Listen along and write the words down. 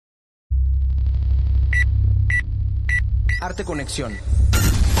Arte Conexión.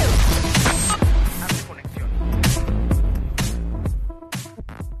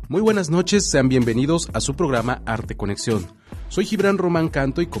 Muy buenas noches, sean bienvenidos a su programa Arte Conexión. Soy Gibran Román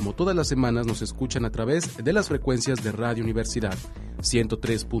Canto y como todas las semanas nos escuchan a través de las frecuencias de Radio Universidad,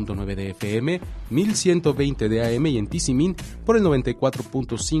 103.9 de FM, 1120 de AM y en Tizimín por el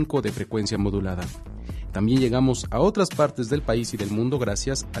 94.5 de frecuencia modulada. También llegamos a otras partes del país y del mundo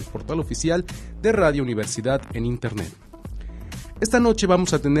gracias al portal oficial de Radio Universidad en Internet. Esta noche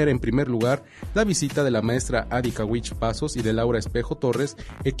vamos a tener en primer lugar la visita de la maestra Adi Kawich Pasos y de Laura Espejo Torres,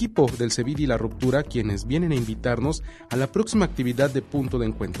 equipo del Cebidi La Ruptura, quienes vienen a invitarnos a la próxima actividad de Punto de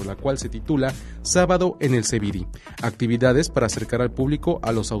Encuentro, la cual se titula Sábado en el Cebidi, actividades para acercar al público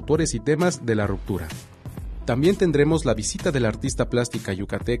a los autores y temas de la ruptura. También tendremos la visita de la artista plástica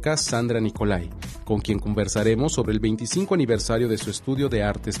yucateca Sandra Nicolai, con quien conversaremos sobre el 25 aniversario de su estudio de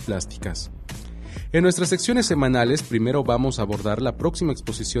artes plásticas. En nuestras secciones semanales, primero vamos a abordar la próxima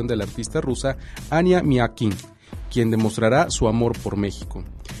exposición de la artista rusa Ania Miakin, quien demostrará su amor por México.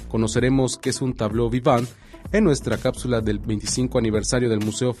 Conoceremos qué es un tableau vivant. En nuestra cápsula del 25 aniversario del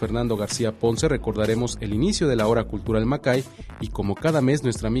Museo Fernando García Ponce recordaremos el inicio de la Hora Cultural Macay y como cada mes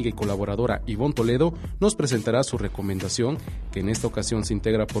nuestra amiga y colaboradora Ivonne Toledo nos presentará su recomendación, que en esta ocasión se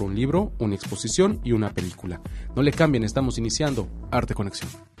integra por un libro, una exposición y una película. No le cambien, estamos iniciando Arte Conexión.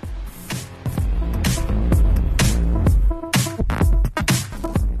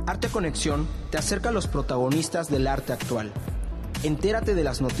 Arte Conexión te acerca a los protagonistas del arte actual. Entérate de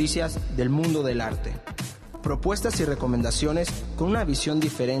las noticias del mundo del arte. Propuestas y recomendaciones con una visión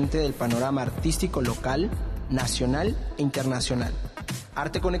diferente del panorama artístico local, nacional e internacional.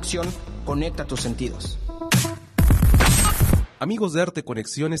 Arte Conexión, conecta tus sentidos. Amigos de Arte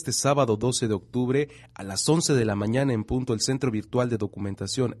Conexión, este sábado 12 de octubre a las 11 de la mañana en punto el Centro Virtual de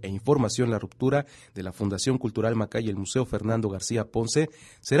Documentación e Información La Ruptura de la Fundación Cultural Macay y el Museo Fernando García Ponce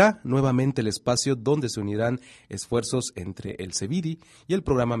será nuevamente el espacio donde se unirán esfuerzos entre el Cebidi y el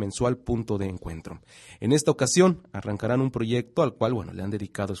programa mensual Punto de Encuentro. En esta ocasión arrancarán un proyecto al cual le han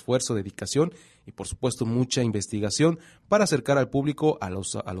dedicado esfuerzo, dedicación y por supuesto mucha investigación para acercar al público a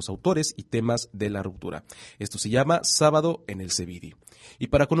los autores y temas de la ruptura. Esto se llama Sábado en el Cebidi. Y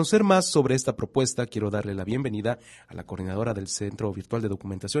para conocer más sobre esta propuesta, quiero darle la bienvenida a la coordinadora del Centro Virtual de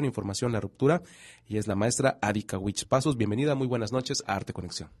Documentación e Información La Ruptura, y es la maestra Adi Kawich Pasos. Bienvenida, muy buenas noches a Arte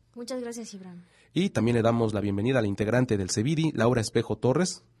Conexión. Muchas gracias, Gibran. Y también le damos la bienvenida a la integrante del Cebidi, Laura Espejo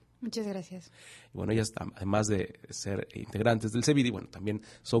Torres. Muchas gracias. Y bueno, ellas, además de ser integrantes del Cebidi, también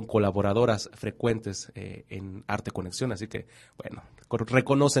son colaboradoras frecuentes en Arte Conexión, así que,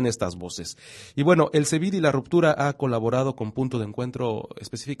 reconocen estas voces. Y el Cebidi La Ruptura ha colaborado con Punto de Encuentro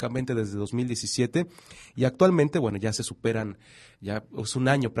específicamente desde 2017 y actualmente, ya se superan, ya es un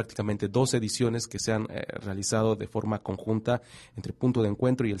año prácticamente, 2 ediciones que se han realizado de forma conjunta entre Punto de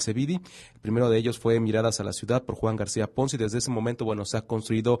Encuentro y el Cebidi. El primero de ellos fue Miradas a la Ciudad por Juan García Ponce y desde ese momento, se ha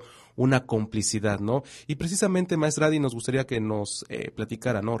construido una complicidad, ¿no? Y precisamente, maestra Adi, nos gustaría que nos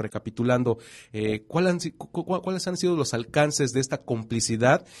platicara, ¿no? Recapitulando, cuáles han sido los alcances de esta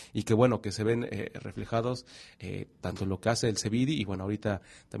complicidad y que se ven reflejados tanto en lo que hace el Cebidi y ahorita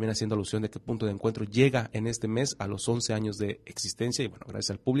también haciendo alusión de que Punto de Encuentro llega en este mes a los 11 años de existencia y gracias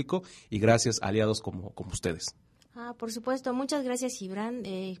al público y gracias a aliados como ustedes. Por supuesto, muchas gracias, Gibran.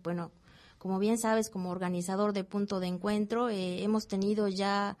 Como bien sabes, como organizador de Punto de Encuentro, hemos tenido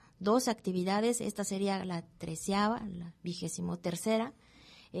ya 2 actividades. Esta sería la 13ª, la 23ª.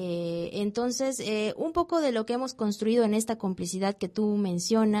 Entonces, un poco de lo que hemos construido en esta complicidad que tú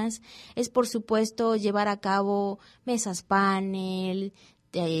mencionas es, por supuesto, llevar a cabo mesas panel,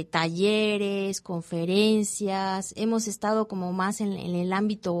 talleres, conferencias, hemos estado como más en el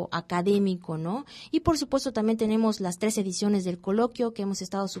ámbito académico, ¿no? Y por supuesto también tenemos las 3 ediciones del coloquio que hemos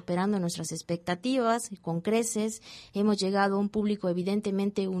estado superando nuestras expectativas con creces, hemos llegado a un público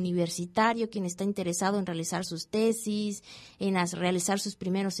evidentemente universitario, quien está interesado en realizar sus tesis, en realizar sus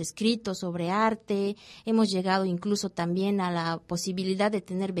primeros escritos sobre arte, hemos llegado incluso también a la posibilidad de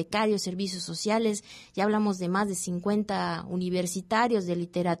tener becarios, servicios sociales, ya hablamos de más de 50 universitarios de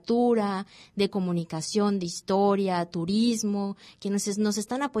literatura, de comunicación, de historia, turismo, que nos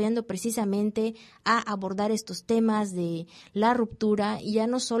están apoyando precisamente a abordar estos temas de la ruptura y ya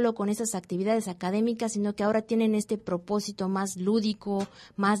no solo con esas actividades académicas, sino que ahora tienen este propósito más lúdico,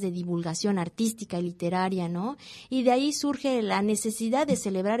 más de divulgación artística y literaria, ¿no? Y de ahí surge la necesidad de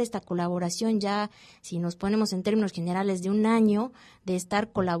celebrar esta colaboración ya, si nos ponemos en términos generales, de un año de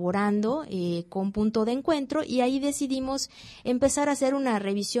estar colaborando con Punto de Encuentro, y ahí decidimos empezar a hacer una una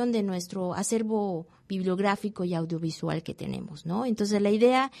revisión de nuestro acervo bibliográfico y audiovisual que tenemos, ¿no? Entonces la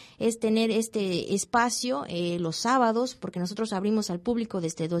idea es tener este espacio los sábados, porque nosotros abrimos al público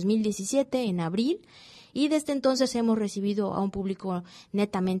desde 2017, en abril, y desde entonces hemos recibido a un público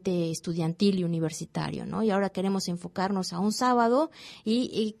netamente estudiantil y universitario, ¿no? Y ahora queremos enfocarnos a un sábado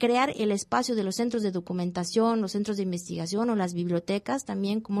y crear el espacio de los centros de documentación, los centros de investigación o las bibliotecas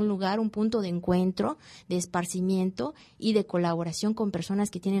también como un lugar, un punto de encuentro, de esparcimiento y de colaboración con personas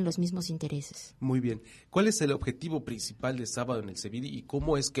que tienen los mismos intereses. Muy bien. ¿Cuál es el objetivo principal de Sábado en el CEVIDI y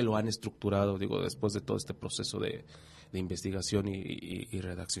cómo es que lo han estructurado, después de todo este proceso de investigación y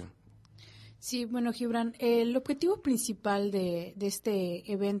redacción? Sí, bueno, Gibran, el objetivo principal de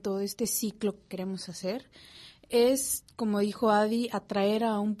este evento, de este ciclo que queremos hacer, es, como dijo Adi, atraer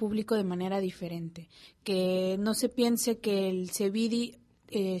a un público de manera diferente. Que no se piense que el CEVIDI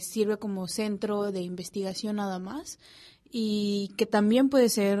sirve como centro de investigación nada más, y que también puede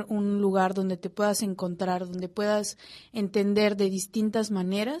ser un lugar donde te puedas encontrar, donde puedas entender de distintas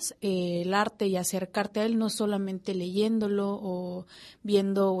maneras el arte y acercarte a él, no solamente leyéndolo o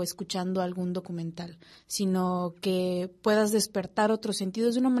viendo o escuchando algún documental, sino que puedas despertar otros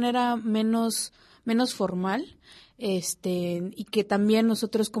sentidos de una manera menos formal, y que también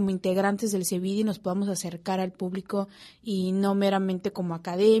nosotros como integrantes del CEVIDI nos podamos acercar al público y no meramente como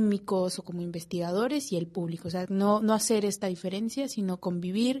académicos o como investigadores y el público, o sea, no hacer esta diferencia, sino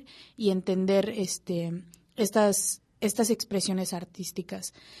convivir y entender estas expresiones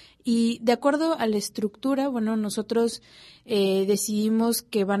artísticas. Y de acuerdo a la estructura, bueno, nosotros decidimos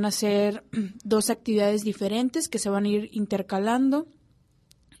que van a ser 2 actividades diferentes que se van a ir intercalando.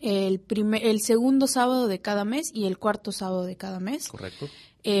 El segundo sábado de cada mes y el cuarto sábado de cada mes. Correcto.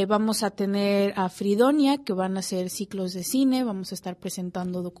 Vamos a tener a Fridonia, que van a ser ciclos de cine, vamos a estar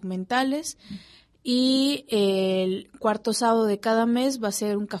presentando documentales. Y el cuarto sábado de cada mes va a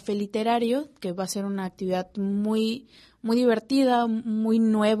ser un café literario, que va a ser una actividad muy divertida, muy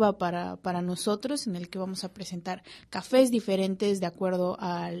nueva para nosotros, en el que vamos a presentar cafés diferentes de acuerdo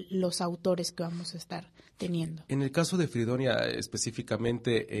a los autores que vamos a estar teniendo. En el caso de Fridonia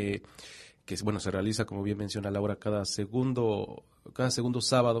específicamente, que se realiza, como bien menciona Laura, cada segundo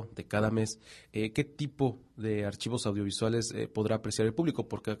sábado de cada mes, ¿qué tipo de archivos audiovisuales podrá apreciar el público?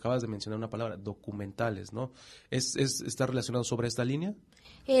 Porque acabas de mencionar una palabra, documentales, ¿no? ¿Está relacionado sobre esta línea?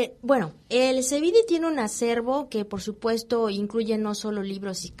 El CEVIDI tiene un acervo que por supuesto incluye no solo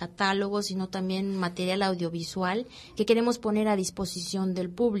libros y catálogos, sino también material audiovisual que queremos poner a disposición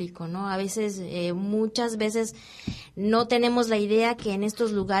del público, ¿no? A veces, muchas veces no tenemos la idea que en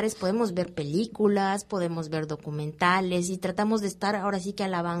estos lugares podemos ver películas, podemos ver documentales y tratamos de estar ahora sí que a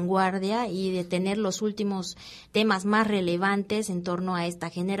la vanguardia y de tener los últimos temas más relevantes en torno a esta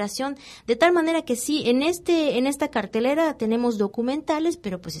generación, de tal manera que sí, en esta cartelera tenemos documentales,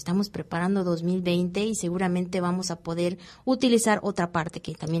 pero pues estamos preparando 2020 y seguramente vamos a poder utilizar otra parte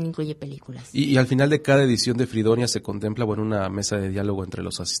que también incluye películas. Y al final de cada edición de Fridonia se contempla una mesa de diálogo entre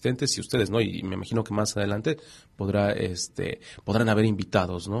los asistentes y ustedes, ¿no? Y me imagino que más adelante podrán haber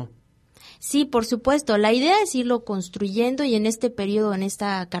invitados, ¿no? Sí, por supuesto. La idea es irlo construyendo y en este periodo, en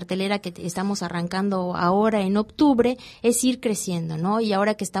esta cartelera que estamos arrancando ahora en octubre, es ir creciendo, ¿no? Y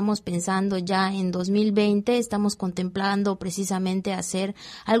ahora que estamos pensando ya en 2020, estamos contemplando precisamente hacer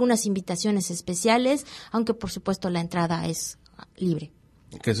algunas invitaciones especiales, aunque por supuesto la entrada es libre.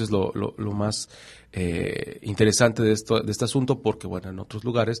 Que eso es lo más interesante de este asunto, porque en otros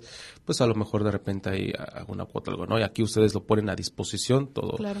lugares pues a lo mejor de repente hay alguna cuota, algo, ¿no? Y aquí ustedes lo ponen a disposición,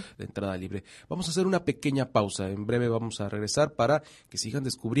 todo claro, de entrada libre. Vamos a hacer una pequeña pausa, en breve vamos a regresar para que sigan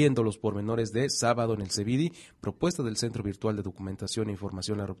descubriendo los pormenores de Sábado en el CEVIDI, propuesta del Centro Virtual de Documentación e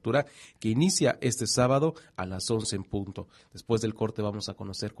Información La Ruptura, que inicia este sábado a las 11 en punto. Después del corte vamos a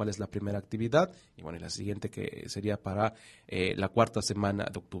conocer cuál es la primera actividad y la siguiente, que sería para la cuarta semana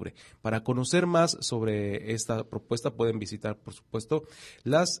de octubre. Para conocer más sobre esta propuesta pueden visitar, por supuesto,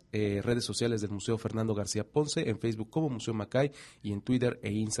 las redes sociales del Museo Fernando García Ponce, en Facebook como Museo Macay y en Twitter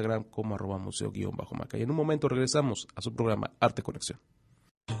e Instagram como @museo_macay. En un momento regresamos a su programa Arte Conexión.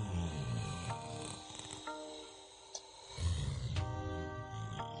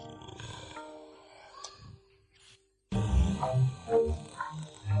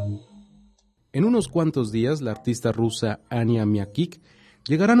 En unos cuantos días, la artista rusa Ania Miakik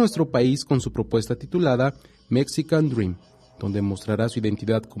llegará a nuestro país con su propuesta titulada Mexican Dream, donde mostrará su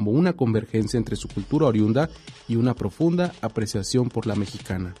identidad como una convergencia entre su cultura oriunda y una profunda apreciación por la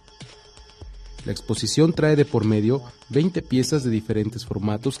mexicana. La exposición trae de por medio 20 piezas de diferentes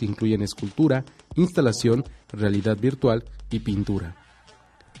formatos que incluyen escultura, instalación, realidad virtual y pintura.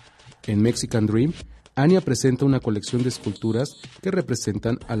 En Mexican Dream Ania presenta una colección de esculturas que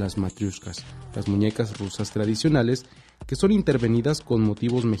representan a las matriushkas, las muñecas rusas tradicionales, que son intervenidas con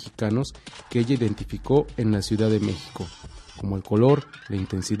motivos mexicanos que ella identificó en la Ciudad de México, como el color, la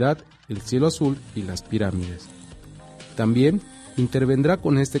intensidad, el cielo azul y las pirámides. También intervendrá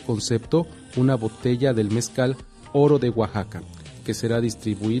con este concepto una botella del mezcal Oro de Oaxaca, que será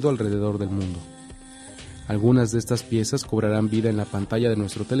distribuido alrededor del mundo. Algunas de estas piezas cobrarán vida en la pantalla de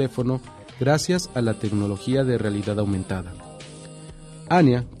nuestro teléfono gracias a la tecnología de realidad aumentada.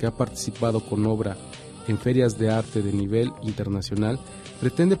 Ania, que ha participado con obra en ferias de arte de nivel internacional,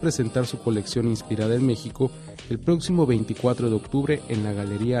 pretende presentar su colección inspirada en México el próximo 24 de octubre en la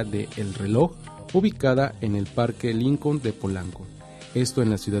Galería de El Reloj, ubicada en el Parque Lincoln de Polanco, esto en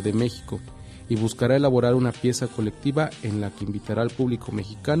la Ciudad de México, y buscará elaborar una pieza colectiva en la que invitará al público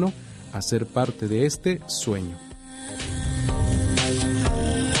mexicano a ser parte de este sueño.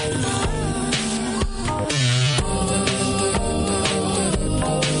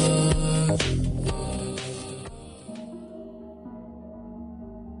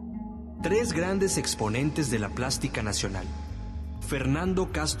 Tres grandes exponentes de la plástica nacional: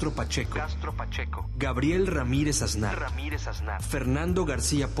 Fernando Castro Pacheco, Gabriel Ramírez Aznar, Fernando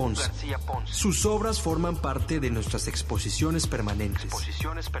García Ponce. Sus obras forman parte de nuestras exposiciones permanentes.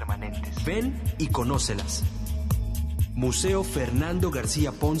 Ven y conócelas. Museo Fernando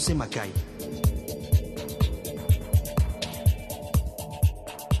García Ponce, Macay.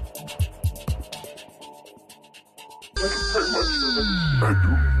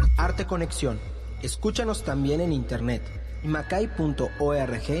 Arte Conexión. Escúchanos también en internet.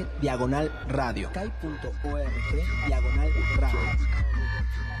 macay.org/radio.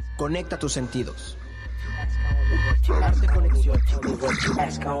 Conecta tus sentidos. Arte Conexión.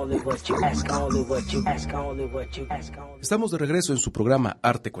 Estamos de regreso en su programa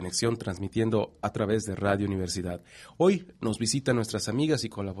Arte Conexión, transmitiendo a través de Radio Universidad. Hoy nos visitan nuestras amigas y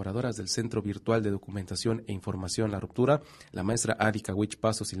colaboradoras del Centro Virtual de Documentación e Información La Ruptura, la maestra Adi Kawich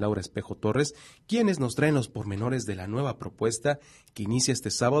Pasos y Laura Espejo Torres, quienes nos traen los pormenores de la nueva propuesta que inicia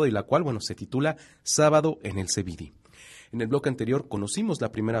este sábado y la cual, se titula Sábado en el CBD. En el bloque anterior conocimos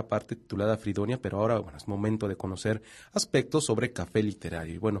la primera parte titulada Fridonia, pero ahora es momento de conocer aspectos sobre café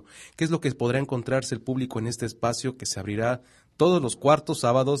literario. Y ¿qué es lo que podrá encontrarse el público en este espacio que se abrirá todos los cuartos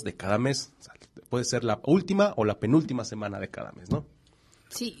sábados de cada mes? O sea, puede ser la última o la penúltima semana de cada mes, ¿no?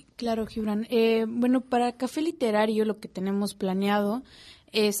 Sí, claro, Gibran. Para café literario lo que tenemos planeado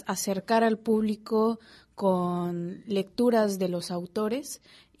es acercar al público con lecturas de los autores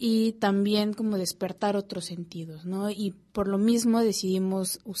y también como despertar otros sentidos, ¿no? Y por lo mismo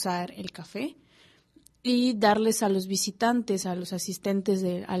decidimos usar el café y darles a los visitantes, a los asistentes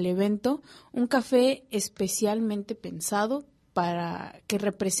al evento, un café especialmente pensado para que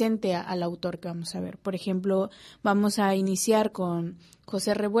represente al autor que vamos a ver. Por ejemplo, vamos a iniciar con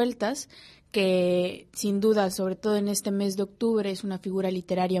José Revueltas, que sin duda, sobre todo en este mes de octubre, es una figura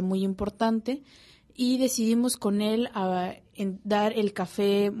literaria muy importante, y decidimos con él dar el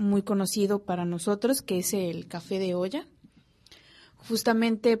café muy conocido para nosotros, que es el café de olla,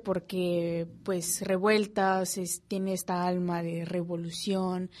 justamente porque Revueltas tiene esta alma de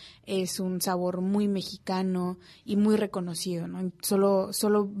revolución, es un sabor muy mexicano y muy reconocido, ¿no?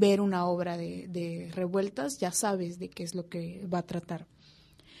 Solo ver una obra de Revueltas ya sabes de qué es lo que va a tratar.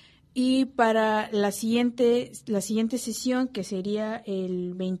 Y para la siguiente sesión, que sería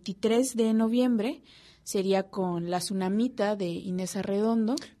el 23 de noviembre, sería con La Tsunamita de Inés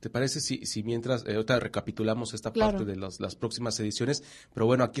Arredondo. ¿Te parece si mientras, ahorita recapitulamos esta Claro. parte de las próximas ediciones?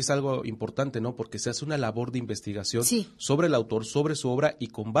 Pero aquí es algo importante, ¿no? Porque se hace una labor de investigación sobre el autor, sobre su obra, y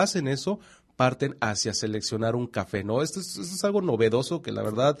con base en eso parten hacia seleccionar un café, ¿no? Esto es algo novedoso que la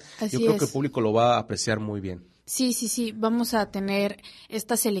verdad yo creo que el público lo va a apreciar muy bien. Sí, vamos a tener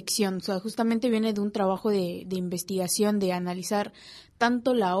esta selección, o sea, justamente viene de un trabajo de investigación, de analizar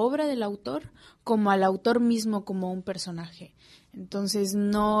tanto la obra del autor como al autor mismo como un personaje. Entonces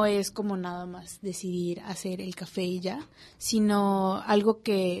no es como nada más decidir hacer el café y ya, sino algo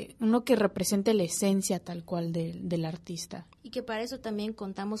que represente la esencia tal cual del artista. Y que para eso también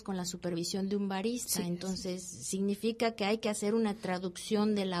contamos con la supervisión de un barista, entonces significa que hay que hacer una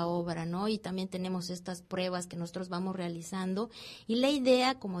traducción de la obra, ¿no? Y también tenemos estas pruebas que nosotros vamos realizando, y la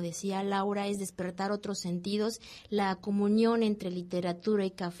idea, como decía Laura, es despertar otros sentidos. La comunión entre literatura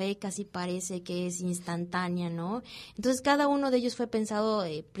y café casi parece que es instantánea, ¿no? Entonces cada uno de ellos fue pensado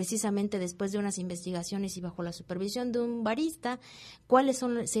precisamente después de unas investigaciones y bajo la supervisión de un barista, cuáles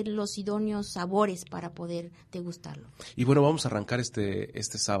son los idóneos sabores para poder degustarlo. Y vamos a arrancar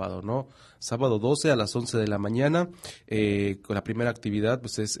este sábado, ¿no? Sábado 12 a las 11 de la mañana, con la primera actividad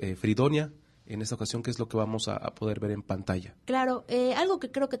es Fridonia, en esta ocasión, ¿qué es lo que vamos a poder ver en pantalla? Claro, algo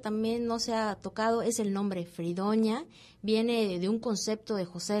que creo que también no se ha tocado es el nombre Fridoña. Viene de un concepto de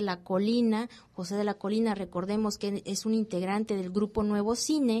José de la Colina. José de la Colina, recordemos que es un integrante del grupo Nuevo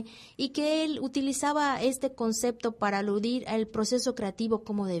Cine y que él utilizaba este concepto para aludir al proceso creativo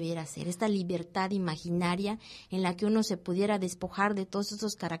como debiera ser, esta libertad imaginaria en la que uno se pudiera despojar de todos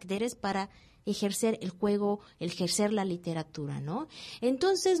estos caracteres para ejercer el juego, ejercer la literatura, ¿no?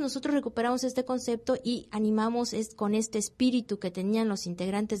 Entonces nosotros recuperamos este concepto y animamos con este espíritu que tenían los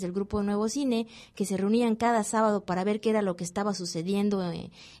integrantes del grupo de Nuevo Cine, que se reunían cada sábado para ver qué era lo que estaba sucediendo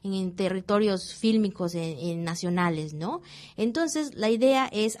en territorios fílmicos nacionales, ¿no? Entonces la idea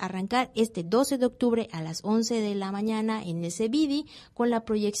es arrancar este 12 de octubre a las 11 de la mañana en ese Vidi con la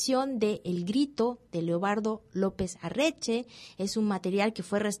proyección de El Grito de Leobardo López Arreche. Es un material que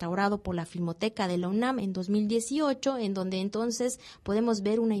fue restaurado por la Filmoteca de la UNAM en 2018, en donde entonces podemos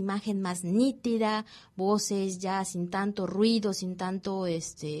ver una imagen más nítida, voces ya sin tanto ruido, sin tanto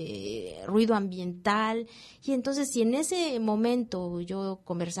ruido ambiental. Y entonces, si en ese momento, yo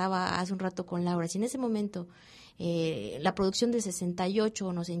conversaba hace un rato con Laura, si en ese momento la producción de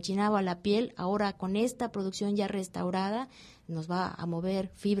 68 nos enchinaba la piel, ahora con esta producción ya restaurada nos va a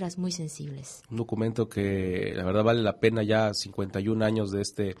mover fibras muy sensibles. Un documento que la verdad vale la pena, ya 51 años de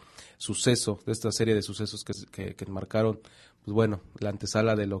este suceso, de esta serie de sucesos que marcaron, pues bueno, la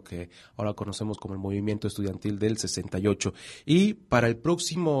antesala de lo que ahora conocemos como el movimiento estudiantil del 68. Y para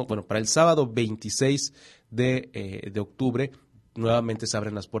el sábado 26 de octubre, nuevamente se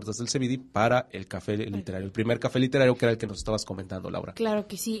abren las puertas del CBD para el café literario, el primer café literario, que era el que nos estabas comentando, Laura. Claro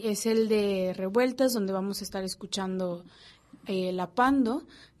que sí, es el de Revueltas, donde vamos a estar escuchando La Pando,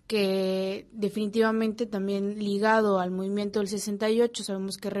 que definitivamente también ligado al movimiento del 68,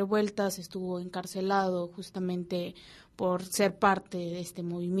 sabemos que Revueltas estuvo encarcelado justamente por ser parte de este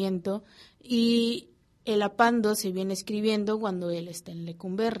movimiento, y el Apando se viene escribiendo cuando él está en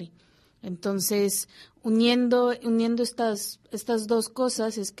Lecumberri. Entonces, uniendo estas dos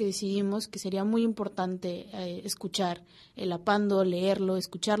cosas es que decidimos que sería muy importante escuchar el Apando, leerlo,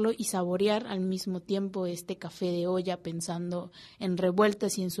 escucharlo y saborear al mismo tiempo este café de olla, pensando en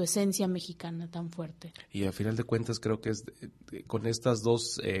Revueltas y en su esencia mexicana tan fuerte. Y a final de cuentas creo que es con estas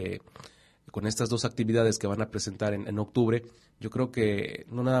dos actividades que van a presentar en octubre, yo creo que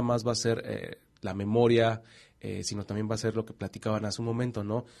no nada más va a ser la memoria, sino también va a ser lo que platicaban hace un momento,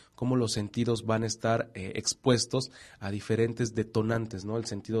 ¿no? Cómo los sentidos van a estar expuestos a diferentes detonantes, ¿no? El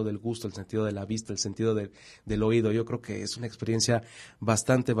sentido del gusto, el sentido de la vista, el sentido del oído. Yo creo que es una experiencia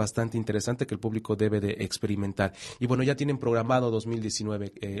bastante interesante que el público debe de experimentar. Y bueno, ya tienen programado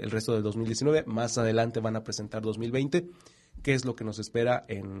 2019, el resto del 2019, más adelante van a presentar 2020. ¿Qué es lo que nos espera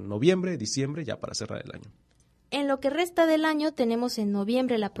en noviembre, diciembre, ya para cerrar el año? En lo que resta del año tenemos en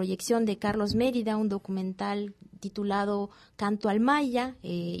noviembre la proyección de Carlos Mérida, un documental titulado Canto al Maya,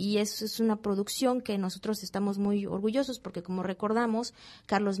 y es una producción que nosotros estamos muy orgullosos porque, como recordamos,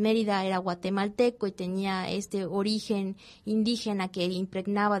 Carlos Mérida era guatemalteco y tenía este origen indígena que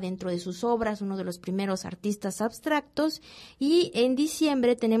impregnaba dentro de sus obras, uno de los primeros artistas abstractos. Y en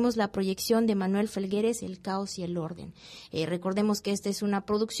diciembre tenemos la proyección de Manuel Felgueres, El Caos y el Orden. Recordemos que esta es una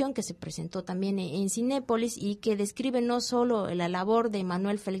producción que se presentó también en Cinépolis y que describe no solo la labor de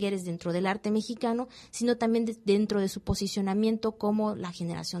Manuel Felgueres dentro del arte mexicano, sino también dentro de su posicionamiento como la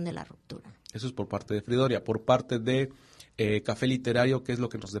generación de la ruptura. Eso es por parte de Fridoria. Por parte de Café Literario, ¿qué es lo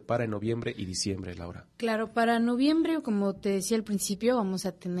que nos depara en noviembre y diciembre, Laura? Claro, para noviembre, como te decía al principio, vamos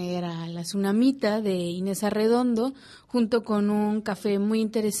a tener a La Tsunamita de Inés Arredondo, junto con un café muy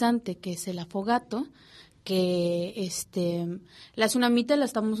interesante que es El Afogato, que La Tsunamita la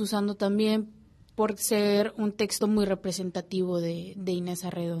estamos usando también por ser un texto muy representativo de Inés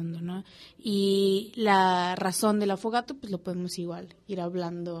Arredondo, ¿no? Y la razón del afogato, pues lo podemos igual ir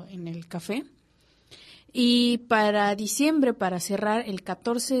hablando en el café. Y para diciembre, para cerrar, el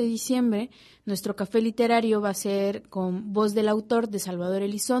 14 de diciembre, nuestro café literario va a ser con voz del autor de Salvador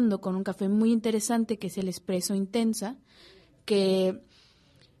Elizondo, con un café muy interesante que es el Espresso Intensa, que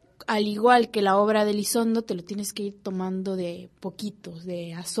al igual que la obra de Elizondo, te lo tienes que ir tomando de poquitos,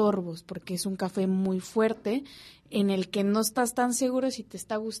 de a sorbos, porque es un café muy fuerte en el que no estás tan seguro si te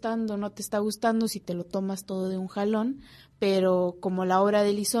está gustando o no te está gustando, si te lo tomas todo de un jalón, pero como la obra de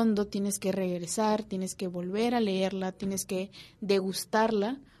Elizondo tienes que regresar, tienes que volver a leerla, tienes que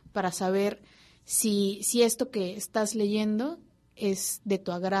degustarla para saber si esto que estás leyendo es de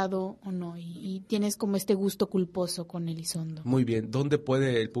tu agrado o no, y tienes como este gusto culposo con Elizondo. Muy bien, ¿dónde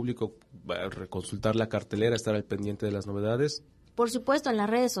puede el público consultar la cartelera, estar al pendiente de las novedades? Por supuesto, en las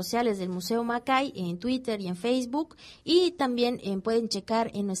redes sociales del Museo Macay, en Twitter y en Facebook, y también pueden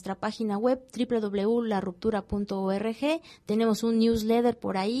checar en nuestra página web www.laruptura.org. Tenemos un newsletter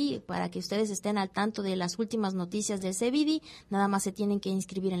por ahí para que ustedes estén al tanto de las últimas noticias del CBD. Nada más se tienen que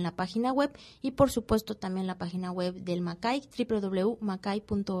inscribir en la página web y, por supuesto, también la página web del Macay,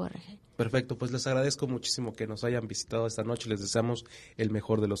 www.macay.org. Perfecto, pues les agradezco muchísimo que nos hayan visitado esta noche. Les deseamos el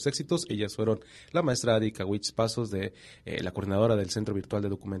mejor de los éxitos. Ellas fueron la maestra Adi Kawich Pasos, de la coordinadora del Centro Virtual de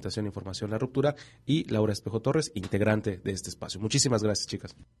Documentación e Información La Ruptura, y Laura Espejo Torres, integrante de este espacio. Muchísimas gracias,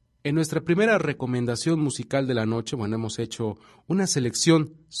 chicas. En nuestra primera recomendación musical de la noche, hemos hecho una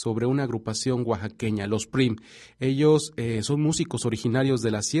selección sobre una agrupación oaxaqueña, los PRIM. Ellos son músicos originarios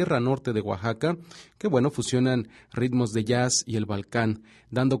de la Sierra Norte de Oaxaca, que fusionan ritmos de jazz y el balcán,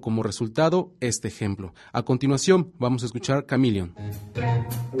 dando como resultado este ejemplo. A continuación, vamos a escuchar Chameleon.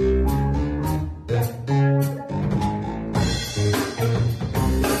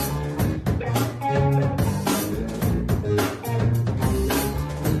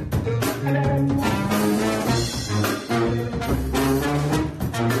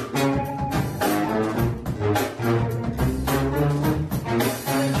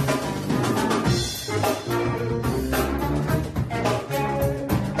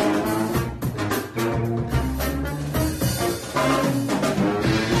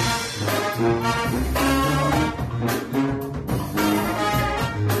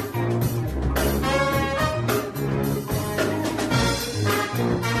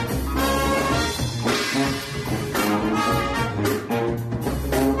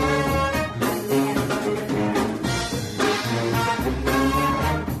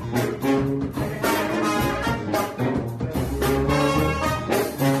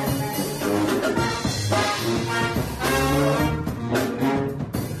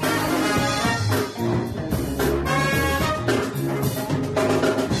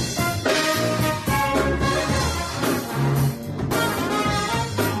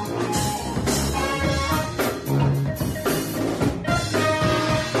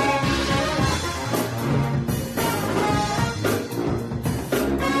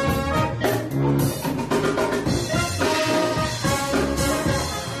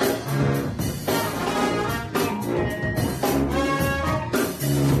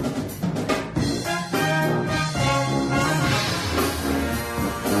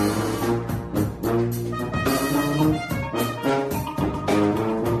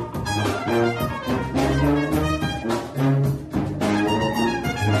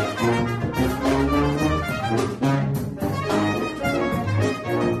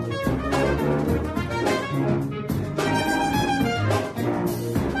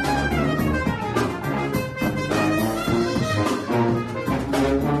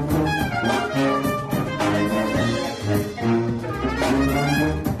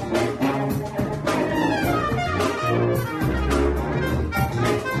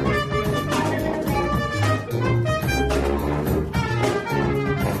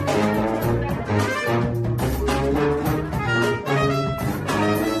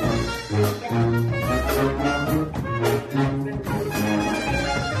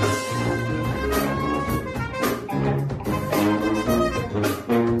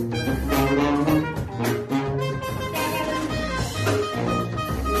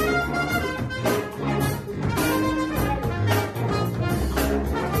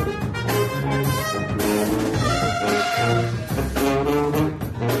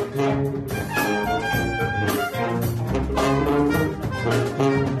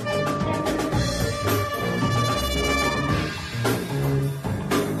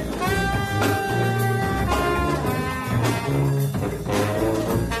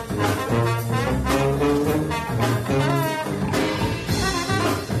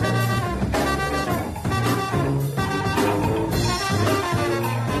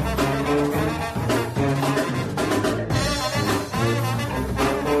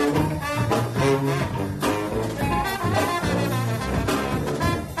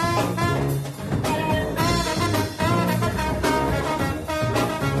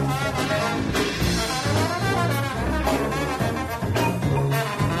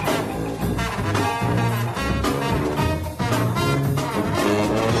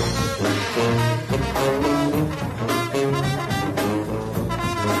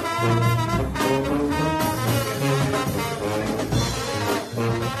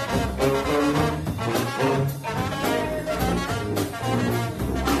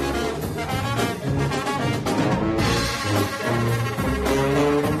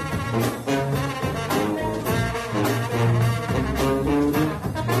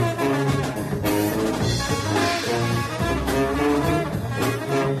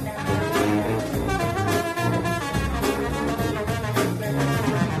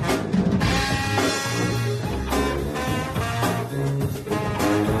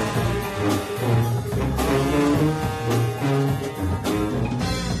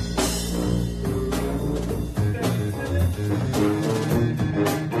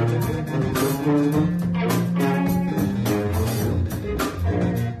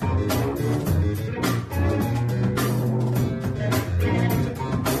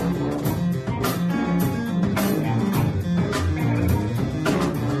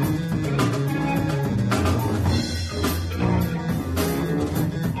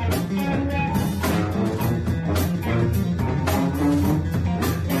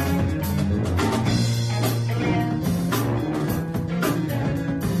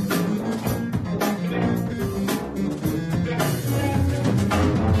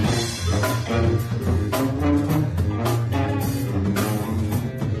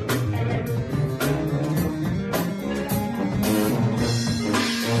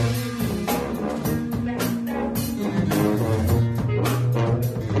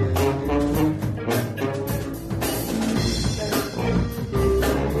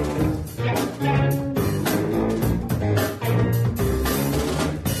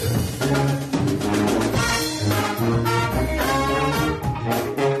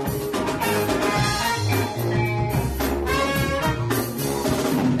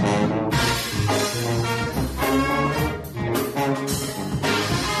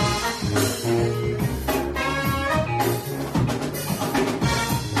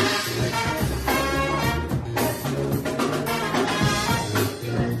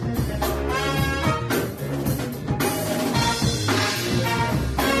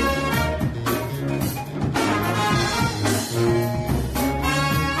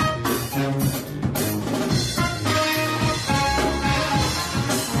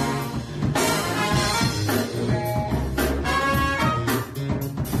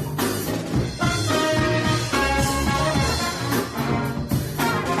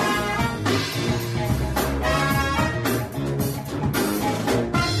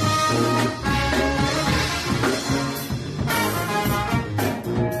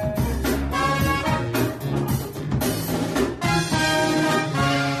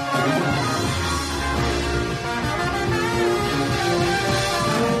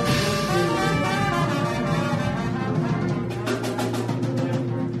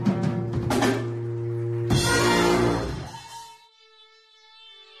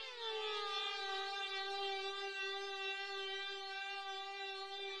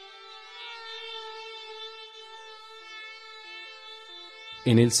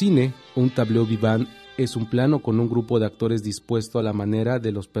 En el cine, un tableau vivant es un plano con un grupo de actores dispuesto a la manera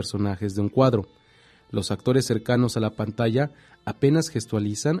de los personajes de un cuadro. Los actores cercanos a la pantalla apenas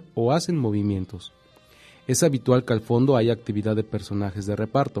gestualizan o hacen movimientos. Es habitual que al fondo haya actividad de personajes de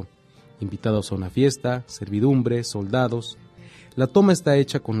reparto, invitados a una fiesta, servidumbre, soldados. La toma está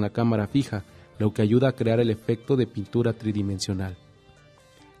hecha con la cámara fija, lo que ayuda a crear el efecto de pintura tridimensional.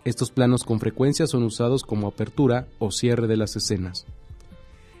 Estos planos con frecuencia son usados como apertura o cierre de las escenas.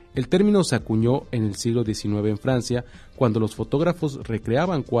 El término se acuñó en el siglo XIX en Francia, cuando los fotógrafos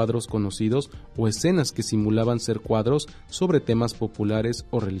recreaban cuadros conocidos o escenas que simulaban ser cuadros sobre temas populares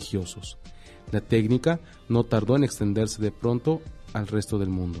o religiosos. La técnica no tardó en extenderse de pronto al resto del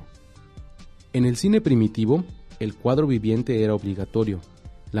mundo. En el cine primitivo, el cuadro viviente era obligatorio.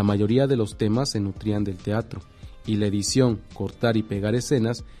 La mayoría de los temas se nutrían del teatro, y la edición, cortar y pegar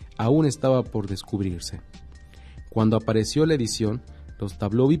escenas, aún estaba por descubrirse. Cuando apareció la edición, los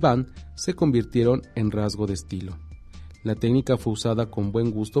tableaux vivants se convirtieron en rasgo de estilo. La técnica fue usada con buen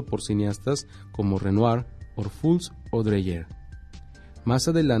gusto por cineastas como Renoir, Orfulz o Dreyer. Más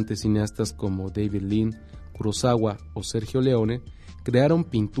adelante, cineastas como David Lean, Kurosawa o Sergio Leone crearon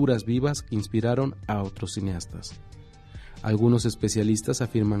pinturas vivas que inspiraron a otros cineastas. Algunos especialistas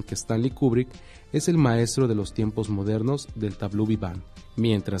afirman que Stanley Kubrick es el maestro de los tiempos modernos del tableau vivant,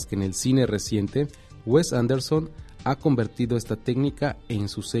 mientras que en el cine reciente, Wes Anderson ha convertido esta técnica en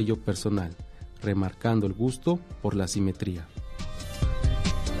su sello personal, remarcando el gusto por la simetría.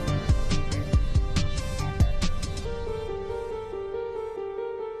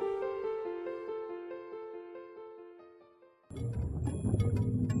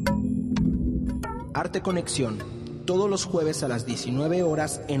 Arte Conexión, todos los jueves a las 19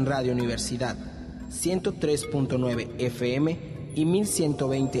 horas en Radio Universidad, 103.9 FM y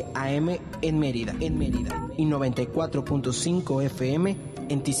 1120 AM en Mérida, y 94.5 FM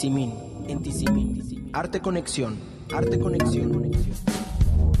en Tizimín. Arte Conexión.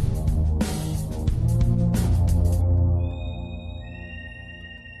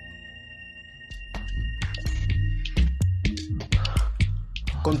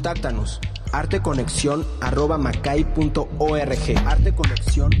 Contáctanos. arteconexion@macay.org,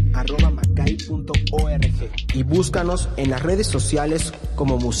 arteconexion@macay.org, y búscanos en las redes sociales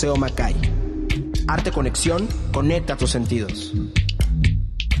como Museo Macay. Arte Conexión, conecta tus sentidos.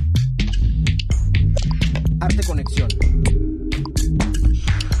 Arte Conexión.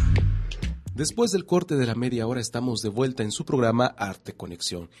 Después del corte de la media hora estamos de vuelta en su programa Arte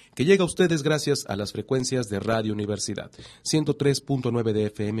Conexión, que llega a ustedes gracias a las frecuencias de Radio Universidad, 103.9 de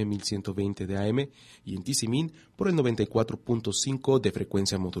FM, 1120 de AM, y en Tizimín por el 94.5 de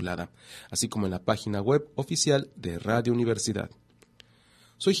frecuencia modulada, así como en la página web oficial de Radio Universidad.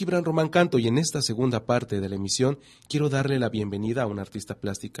 Soy Gibran Román Canto y en esta segunda parte de la emisión quiero darle la bienvenida a una artista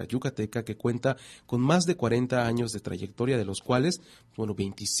plástica yucateca que cuenta con más de 40 años de trayectoria, de los cuales,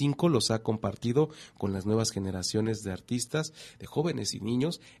 25 los ha compartido con las nuevas generaciones de artistas, de jóvenes y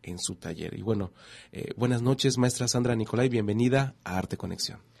niños en su taller. Y buenas noches, maestra Sandra Nicolay, bienvenida a Arte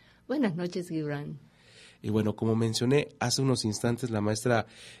Conexión. Buenas noches, Gibran. Y como mencioné hace unos instantes, la maestra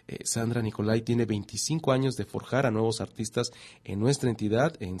Sandra Nicolay tiene 25 años de forjar a nuevos artistas en nuestra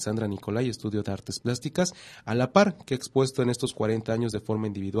entidad, en Sandra Nicolay, Estudio de Artes Plásticas, a la par que ha expuesto en estos 40 años de forma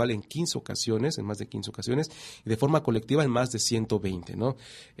individual en más de 15 ocasiones, y de forma colectiva en más de 120, ¿no?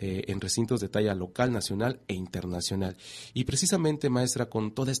 En recintos de talla local, nacional e internacional. Y precisamente, maestra,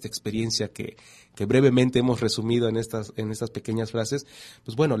 con toda esta experiencia que brevemente hemos resumido en estas pequeñas frases,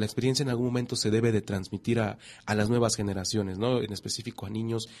 la experiencia en algún momento se debe de transmitir a las nuevas generaciones, ¿no? En específico a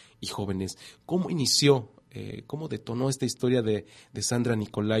niños y jóvenes. ¿Cómo inició, cómo detonó esta historia de Sandra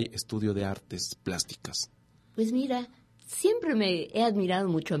Nicolay, Estudio de Artes Plásticas? Pues mira, siempre me he admirado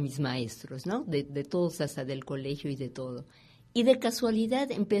mucho a mis maestros, ¿no? De todos, hasta del colegio y de todo. Y de casualidad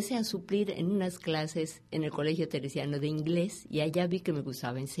empecé a suplir en unas clases en el Colegio Teresiano de inglés, y allá vi que me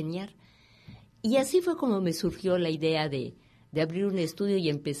gustaba enseñar. Y así fue como me surgió la idea de abrir un estudio y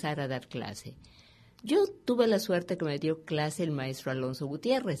empezar a dar clase. Yo tuve la suerte que me dio clase el maestro Alonso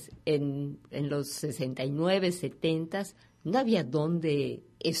Gutiérrez. En los 69, 70, no había dónde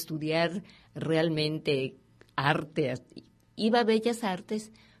estudiar realmente arte. Iba a Bellas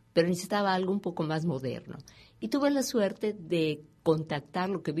Artes, pero necesitaba algo un poco más moderno. Y tuve la suerte de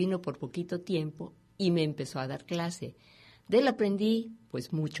contactarlo, que vino por poquito tiempo, y me empezó a dar clase. De él aprendí,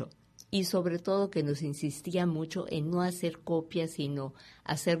 pues, mucho. Y sobre todo que nos insistía mucho en no hacer copias, sino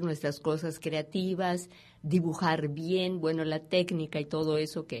hacer nuestras cosas creativas, dibujar bien, la técnica y todo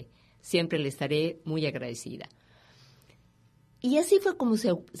eso, que siempre le estaré muy agradecida. Y así fue como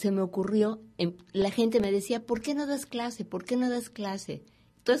se me ocurrió. La gente me decía, ¿por qué no das clase? ¿Por qué no das clase?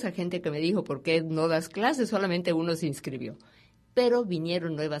 Toda esa gente que me dijo, ¿por qué no das clase? Solamente uno se inscribió. Pero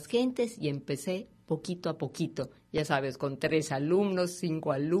vinieron nuevas gentes y empecé poquito a poquito. Ya sabes, con 3 alumnos,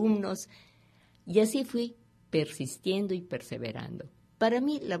 5 alumnos. Y así fui persistiendo y perseverando. Para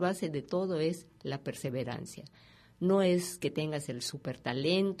mí la base de todo es la perseverancia. No es que tengas el super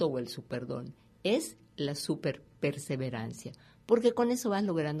talento o el super don, es la super perseverancia, porque con eso vas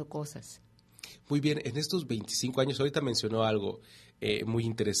logrando cosas. Muy bien, en estos 25 años, ahorita mencionó algo muy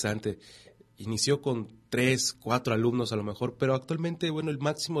interesante. Inició con 3, 4 alumnos a lo mejor, pero actualmente, bueno, el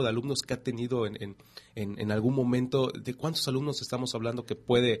máximo de alumnos que ha tenido en algún momento, ¿de cuántos alumnos estamos hablando que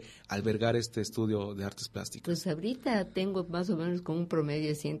puede albergar este estudio de artes plásticas? Pues ahorita tengo más o menos como un promedio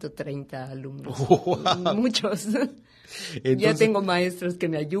de 130 alumnos. ¡Wow! Muchos. Entonces, ya tengo maestros que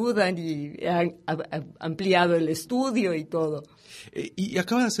me ayudan y han ampliado el estudio y todo. Y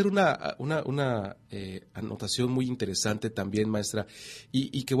acaba de hacer una anotación muy interesante también, maestra,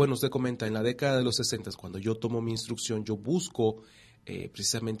 y que bueno, usted comenta, en la década de los 60, cuando yo tomo mi instrucción, yo busco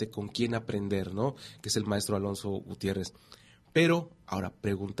precisamente con quién aprender, ¿no? Que es el maestro Alonso Gutiérrez. Pero ahora,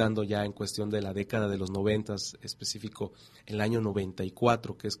 preguntando ya en cuestión de la década de los 90, específico el año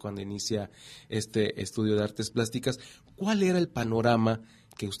 94, que es cuando inicia este estudio de artes plásticas, ¿cuál era el panorama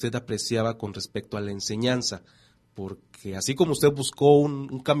que usted apreciaba con respecto a la enseñanza? Porque así como usted buscó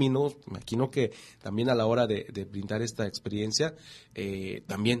un camino, me imagino que también a la hora de brindar esta experiencia,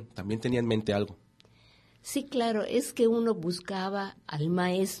 también tenía en mente algo. Sí, claro, es que uno buscaba al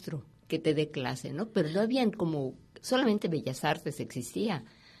maestro que te dé clase, ¿no? Pero no habían como, solamente Bellas Artes existía.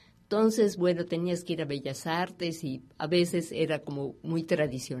 Entonces, bueno, tenías que ir a Bellas Artes y a veces era como muy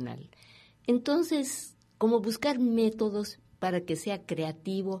tradicional. Entonces, como buscar métodos para que sea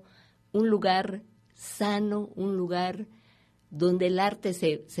creativo, un lugar sano, un lugar donde el arte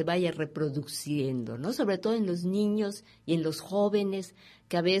se vaya reproduciendo, ¿no? Sobre todo en los niños y en los jóvenes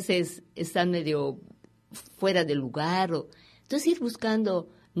que a veces están medio fuera de lugar. Entonces ir buscando,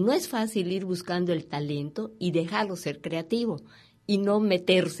 no es fácil ir buscando el talento y dejarlo ser creativo y no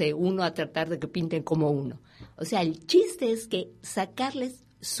meterse uno a tratar de que pinten como uno. O sea, el chiste es que sacarles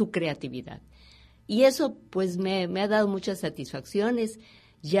su creatividad. Y eso pues me ha dado muchas satisfacciones.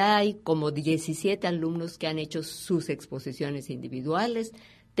 Ya hay como 17 alumnos que han hecho sus exposiciones individuales.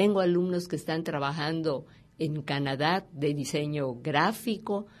 Tengo alumnos que están trabajando en Canadá de diseño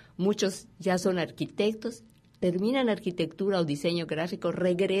gráfico. Muchos ya son arquitectos. Terminan arquitectura o diseño gráfico,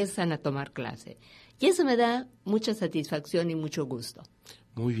 regresan a tomar clase. Y eso me da mucha satisfacción y mucho gusto.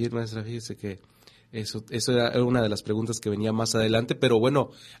 Muy bien, maestra, fíjese que eso era una de las preguntas que venía más adelante, pero bueno,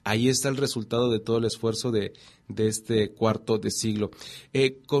 ahí está el resultado de todo el esfuerzo de este cuarto de siglo.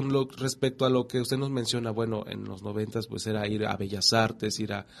 Respecto a lo que usted nos menciona, bueno, en los 90 pues era ir a Bellas Artes,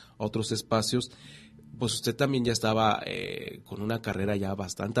 ir a otros espacios, pues usted también ya estaba con una carrera ya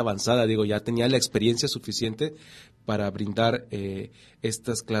bastante avanzada, ya tenía la experiencia suficiente para brindar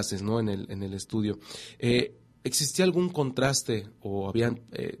estas clases, ¿no? En el estudio. ¿Existía algún contraste o habían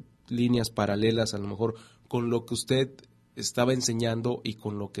líneas paralelas a lo mejor con lo que usted estaba enseñando y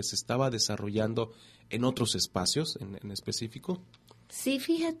con lo que se estaba desarrollando en otros espacios en específico? Sí,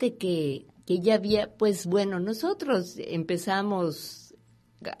 fíjate que ya había, pues bueno, nosotros empezamos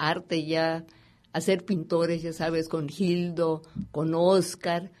arte ya a ser pintores, ya sabes, con Gildo, con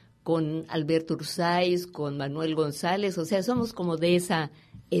Oscar, con Alberto Ursáiz, con Manuel González, o sea, somos como de esa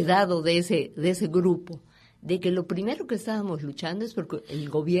edad o de ese grupo, de que lo primero que estábamos luchando es porque el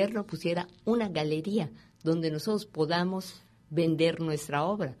gobierno pusiera una galería donde nosotros podamos vender nuestra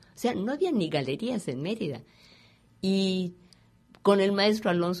obra. O sea, no había ni galerías en Mérida. Y con el maestro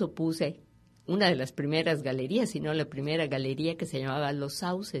Alonso puse una de las primeras galerías, si no la primera galería, que se llamaba Los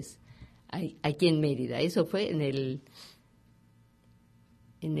Sauces, aquí en Mérida. Eso fue en el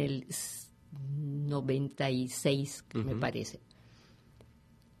 96, me parece.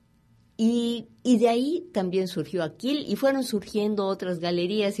 Y de ahí también surgió Aquil y fueron surgiendo otras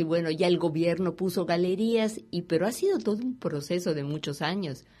galerías y bueno, ya el gobierno puso galerías, pero ha sido todo un proceso de muchos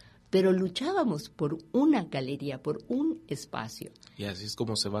años. Pero luchábamos por una galería, por un espacio. Y así es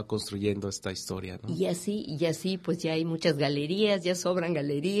como se va construyendo esta historia, ¿no? Y así pues ya hay muchas galerías, ya sobran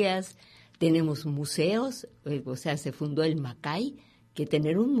galerías, tenemos museos, o sea, se fundó el Macay, que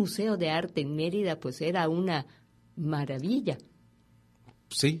tener un museo de arte en Mérida pues era una maravilla.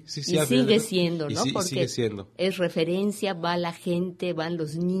 Sí. Y sigue siendo, ¿no? Sí, porque sigue siendo. Es referencia, va la gente, van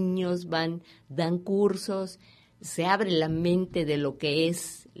los niños, dan cursos. se abre la mente de lo que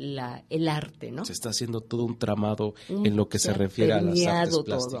es el arte, ¿no? Se está haciendo todo un tramado en lo que se refiere a las artes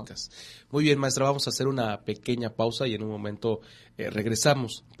plásticas. Todo. Muy bien, maestra, vamos a hacer una pequeña pausa y en un momento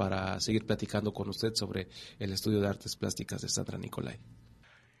regresamos para seguir platicando con usted sobre el estudio de artes plásticas de Sandra Nicolai.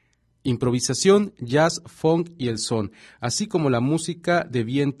 Improvisación, jazz, funk y el son, así como la música de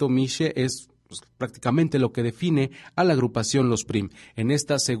viento miche es prácticamente lo que define a la agrupación Los Prim en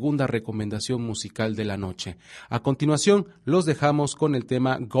esta segunda recomendación musical de la noche. A continuación, los dejamos con el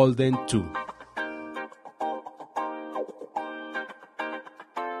tema Golden 2.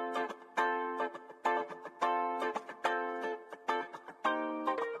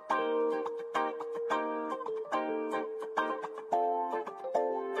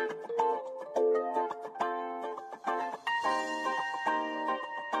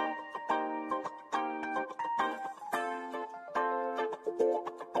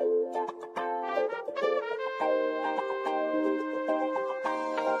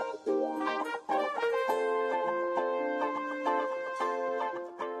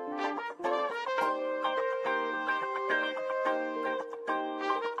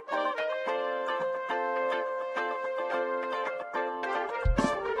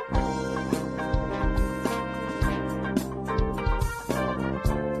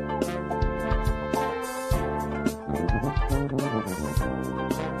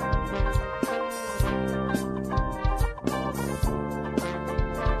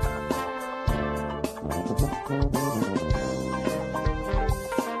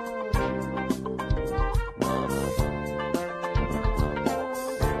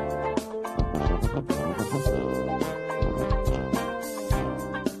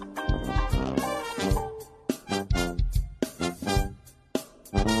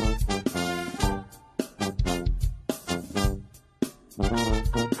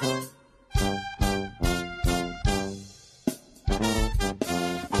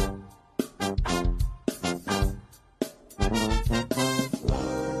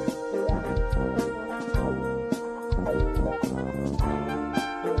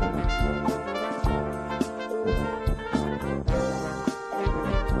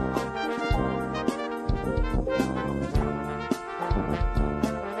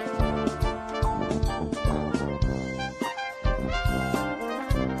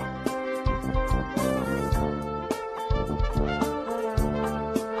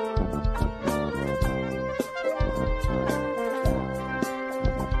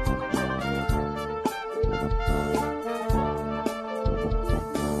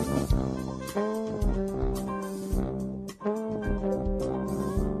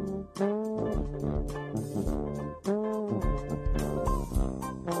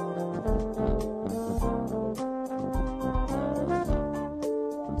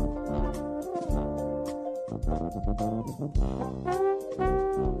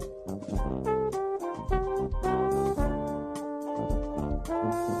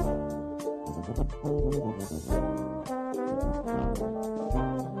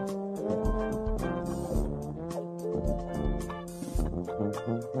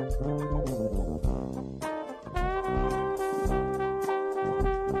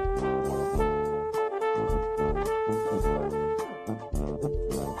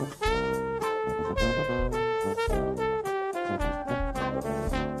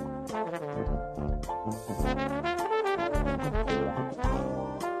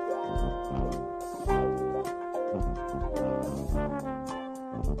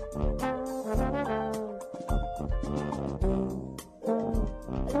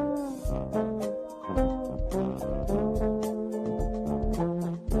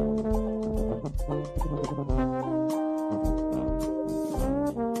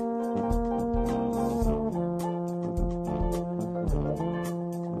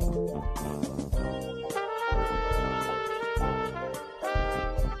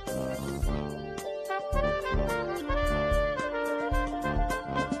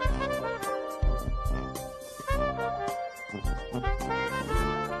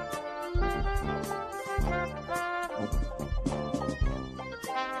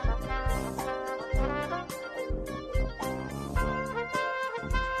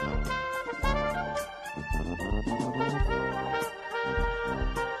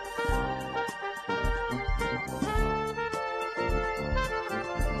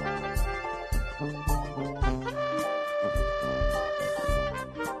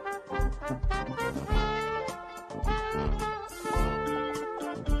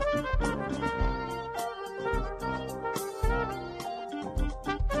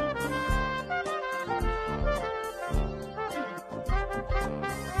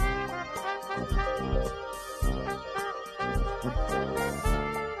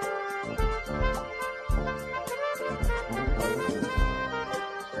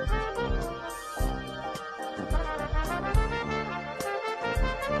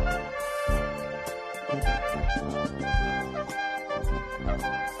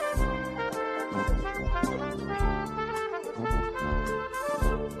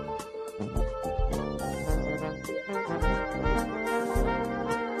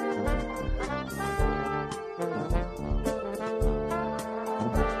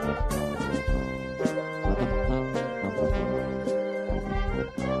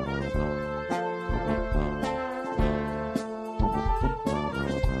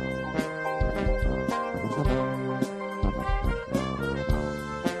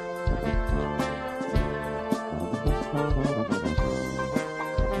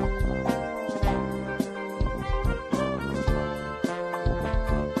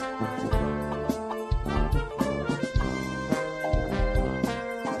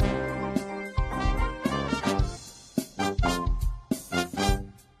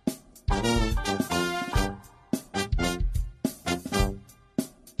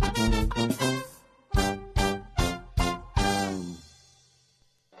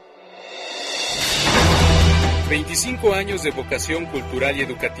 ...25 años de vocación cultural y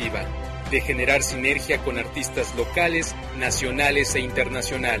educativa... ...de generar sinergia con artistas locales, nacionales e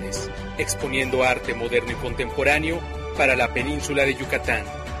internacionales... ...exponiendo arte moderno y contemporáneo... ...para la península de Yucatán...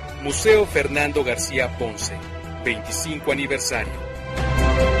 Museo Fernando García Ponce... ...25 aniversario...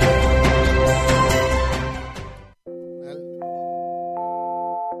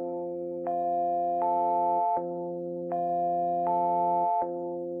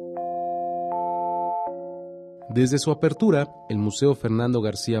 Desde su apertura, el Museo Fernando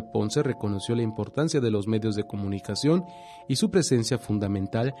García Ponce reconoció la importancia de los medios de comunicación y su presencia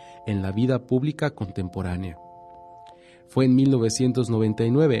fundamental en la vida pública contemporánea. Fue en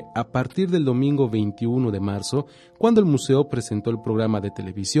 1999, a partir del domingo 21 de marzo, cuando el museo presentó el programa de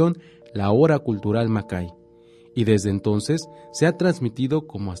televisión La Hora Cultural Macay, y desde entonces se ha transmitido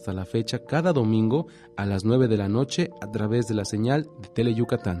como hasta la fecha cada domingo a las 9 de la noche a través de la señal de Tele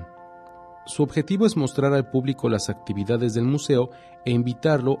Yucatán. Su objetivo es mostrar al público las actividades del museo e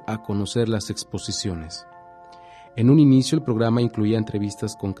invitarlo a conocer las exposiciones. En un inicio el programa incluía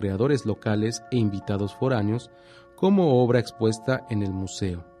entrevistas con creadores locales e invitados foráneos como obra expuesta en el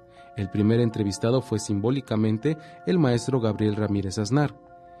museo. El primer entrevistado fue simbólicamente el maestro Gabriel Ramírez Aznar,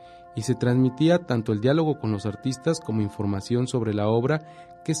 y se transmitía tanto el diálogo con los artistas como información sobre la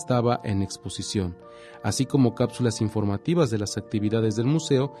obra que estaba en exposición, así como cápsulas informativas de las actividades del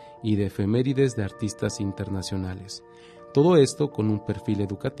museo y de efemérides de artistas internacionales. Todo esto con un perfil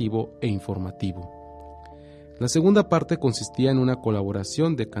educativo e informativo. La segunda parte consistía en una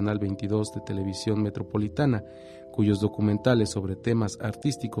colaboración de Canal 22 de Televisión Metropolitana, cuyos documentales sobre temas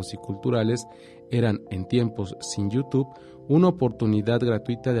artísticos y culturales eran, en tiempos sin YouTube, una oportunidad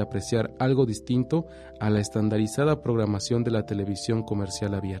gratuita de apreciar algo distinto a la estandarizada programación de la televisión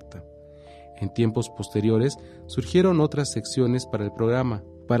comercial abierta. En tiempos posteriores surgieron otras secciones para el programa.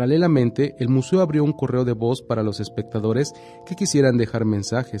 Paralelamente, el museo abrió un correo de voz para los espectadores que quisieran dejar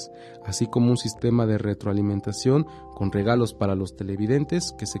mensajes, así como un sistema de retroalimentación con regalos para los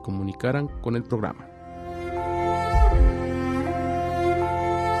televidentes que se comunicaran con el programa.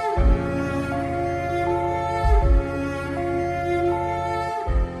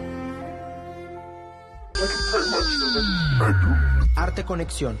 Arte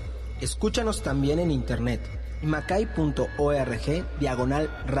Conexión. Escúchanos también en internet. macay.org/radio.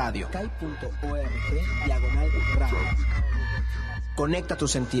 macay.org/radio. Conecta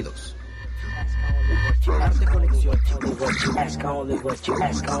tus sentidos. Arte Conexión.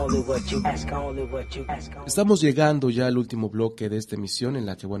 Estamos llegando ya al último bloque de esta emisión en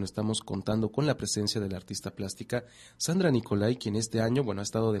la que, estamos contando con la presencia de la artista plástica Sandra Nicolai, quien este año, ha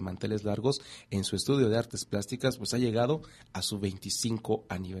estado de manteles largos en su estudio de artes plásticas, ha llegado a su 25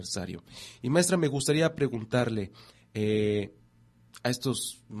 aniversario. Y maestra, me gustaría preguntarle, a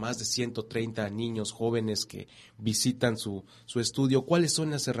estos más de 130 niños jóvenes que visitan su estudio, ¿cuáles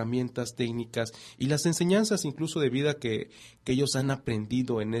son las herramientas técnicas y las enseñanzas incluso de vida que ellos han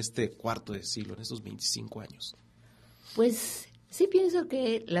aprendido en este cuarto de siglo, en estos 25 años? Pues sí pienso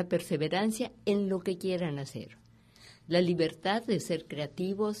que la perseverancia en lo que quieran hacer, la libertad de ser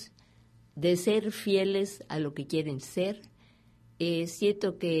creativos, de ser fieles a lo que quieren ser.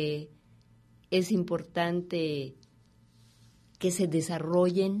 Siento que es importante que se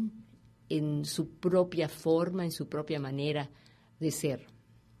desarrollen en su propia forma, en su propia manera de ser.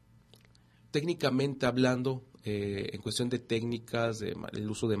 Técnicamente hablando, en cuestión de técnicas, el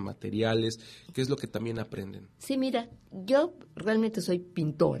uso de materiales, ¿qué es lo que también aprenden? Sí, mira, yo realmente soy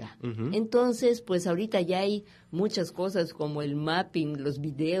pintora. Uh-huh. Entonces, pues ahorita ya hay muchas cosas como el mapping, los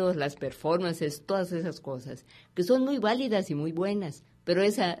videos, las performances, todas esas cosas, que son muy válidas y muy buenas, pero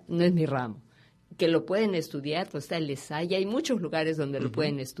esa no es mi ramo. que lo pueden estudiar, pues está el ESAI, hay muchos lugares donde lo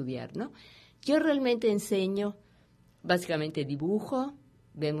pueden estudiar, ¿no? Yo realmente enseño básicamente dibujo,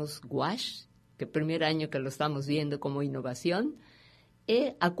 vemos gouache, que el primer año que lo estamos viendo como innovación,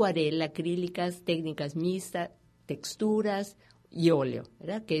 acuarela, acrílicas, técnicas mixtas, texturas y óleo,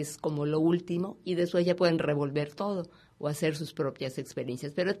 ¿verdad? Que es como lo último, y después ya pueden revolver todo o hacer sus propias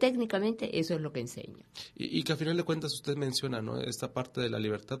experiencias, pero técnicamente eso es lo que enseño. Y que al final de cuentas usted menciona, ¿no? Esta parte de la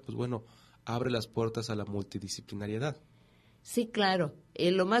libertad, pues bueno, abre las puertas a la multidisciplinariedad. Sí, claro.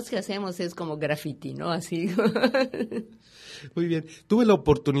 Lo más que hacemos es como graffiti, ¿no? Así. Muy bien. Tuve la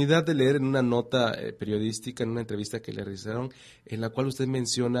oportunidad de leer en una nota periodística, en una entrevista que le realizaron, en la cual usted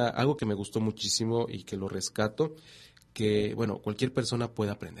menciona algo que me gustó muchísimo y que lo rescato, que, bueno, cualquier persona puede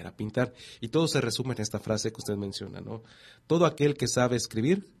aprender a pintar. Y todo se resume en esta frase que usted menciona, ¿no? Todo aquel que sabe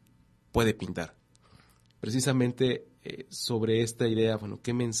escribir puede pintar. Precisamente sobre esta idea, bueno,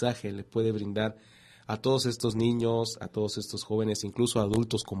 ¿qué mensaje le puede brindar a todos estos niños, a todos estos jóvenes, incluso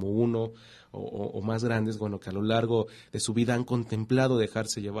adultos como uno o más grandes, bueno, que a lo largo de su vida han contemplado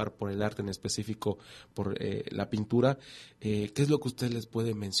dejarse llevar por el arte, en específico por la pintura? ¿Qué es lo que usted les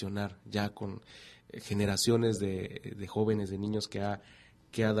puede mencionar ya con generaciones de jóvenes, de niños que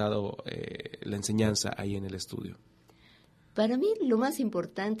ha dado la enseñanza ahí en el estudio? Para mí lo más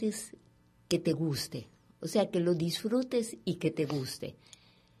importante es que te guste, o sea, que lo disfrutes y que te guste.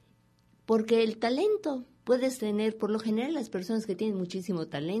 Porque el talento puedes tener, por lo general las personas que tienen muchísimo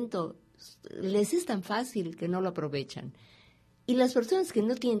talento, les es tan fácil que no lo aprovechan. Y las personas que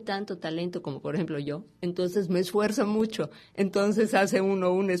no tienen tanto talento, como por ejemplo yo, entonces me esfuerzo mucho, entonces hace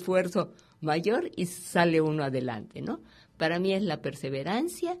uno un esfuerzo mayor y sale uno adelante, ¿no? Para mí es la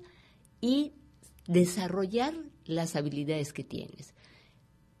perseverancia y desarrollar las habilidades que tienes.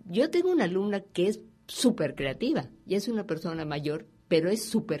 Yo tengo una alumna que es súper creativa, y es una persona mayor, pero es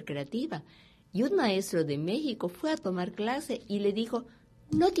súper creativa. Y un maestro de México fue a tomar clase y le dijo,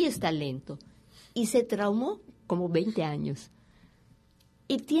 no tienes talento. Y se traumó como 20 años.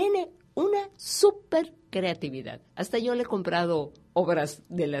 Y tiene una súper creatividad. Hasta yo le he comprado obras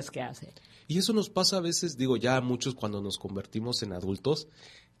de las que hace. Y eso nos pasa a veces, digo, ya a muchos cuando nos convertimos en adultos,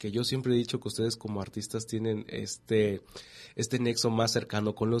 que yo siempre he dicho que ustedes como artistas tienen este nexo más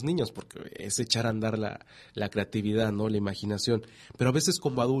cercano con los niños, porque es echar a andar la creatividad, ¿no? La imaginación. Pero a veces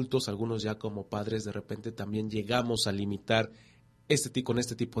como adultos, algunos ya como padres, de repente también llegamos a limitar con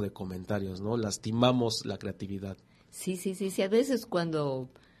este tipo de comentarios, ¿no? Lastimamos la creatividad. Sí. A veces cuando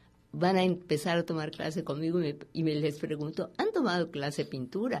van a empezar a tomar clase conmigo y me les pregunto, ¿han tomado clase de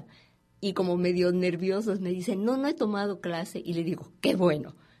pintura? Y como medio nerviosos me dicen, no he tomado clase. Y le digo, qué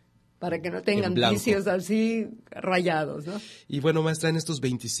bueno, para que no tengan vicios así rayados, ¿no? Y bueno, maestra, en estos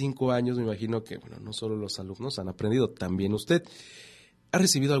 25 años me imagino que, bueno, no solo los alumnos han aprendido, también usted. ¿Ha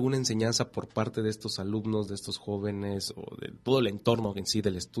recibido alguna enseñanza por parte de estos alumnos, de estos jóvenes o de todo el entorno en sí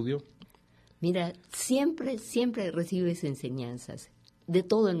del estudio? Mira, siempre recibes enseñanzas. De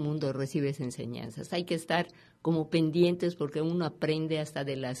todo el mundo recibes enseñanzas. Hay que estar como pendientes porque uno aprende hasta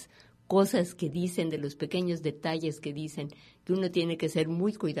de las cosas que dicen, de los pequeños detalles que dicen, que uno tiene que ser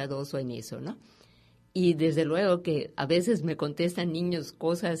muy cuidadoso en eso, ¿no? Y desde luego que a veces me contestan niños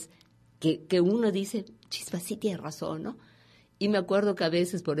cosas que uno dice, chispa, sí tiene razón, ¿no? Y me acuerdo que a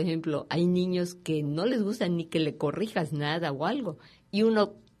veces, por ejemplo, hay niños que no les gusta ni que le corrijas nada o algo, y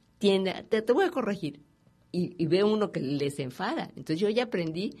uno tiene, te voy a corregir, y ve uno que les enfada. Entonces yo ya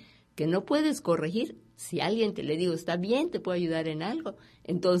aprendí que no puedes corregir. Si alguien le digo, está bien, te puedo ayudar en algo,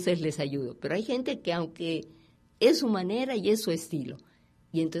 entonces les ayudo. Pero hay gente que aunque es su manera y es su estilo,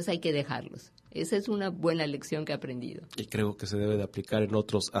 y entonces hay que dejarlos. Esa es una buena lección que he aprendido. Y creo que se debe de aplicar en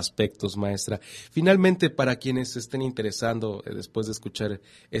otros aspectos, maestra. Finalmente, para quienes se estén interesando, después de escuchar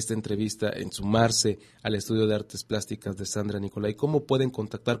esta entrevista, en sumarse al Estudio de Artes Plásticas de Sandra Nicolai, ¿cómo pueden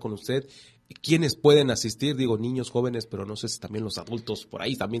contactar con usted? ¿Quiénes pueden asistir? Digo, niños, jóvenes, pero no sé si también los adultos por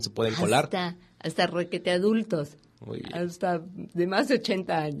ahí también se pueden colar. Hasta requete adultos. Muy bien. Hasta de más de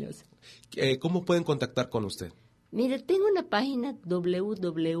 80 años. ¿Cómo pueden contactar con usted? Mire, tengo una página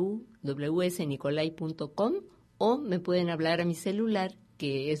www.wsnicolai.com o me pueden hablar a mi celular,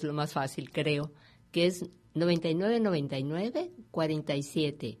 que es lo más fácil, creo, que es 9999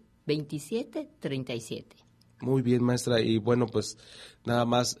 47 27 37. Muy bien, maestra, y bueno, pues nada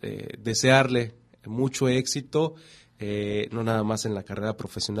más desearle mucho éxito, no nada más en la carrera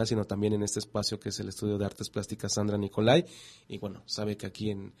profesional, sino también en este espacio que es el Estudio de Artes Plásticas Sandra Nicolai. Y bueno, sabe que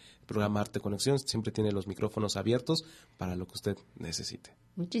aquí en el programa Arte Conexión siempre tiene los micrófonos abiertos para lo que usted necesite.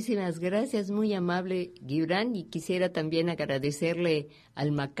 Muchísimas gracias, muy amable Gibran, y quisiera también agradecerle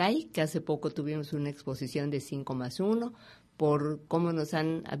al Macay, que hace poco tuvimos una exposición de 5+1, por cómo nos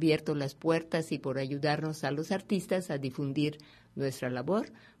han abierto las puertas y por ayudarnos a los artistas a difundir nuestra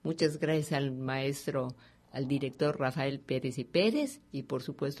labor. Muchas gracias al maestro, al director Rafael Pérez y Pérez y por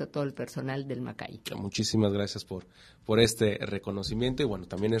supuesto a todo el personal del Macay. Muchísimas gracias por este reconocimiento y bueno,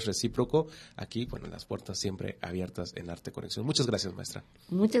 también es recíproco. Aquí, bueno, las puertas siempre abiertas en Arte Conexión. Muchas gracias, maestra.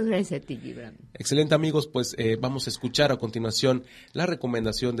 Muchas gracias a ti, Gibran. Excelente, amigos, pues vamos a escuchar a continuación la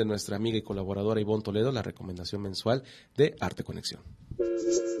recomendación de nuestra amiga y colaboradora Ivonne Toledo, la recomendación mensual de Arte Conexión.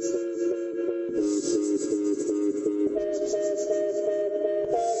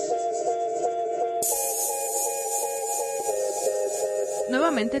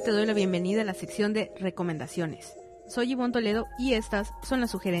 Nuevamente te doy la bienvenida a la sección de recomendaciones. Soy Ivonne Toledo y estas son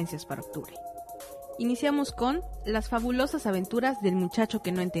las sugerencias para octubre. Iniciamos con Las fabulosas aventuras del muchacho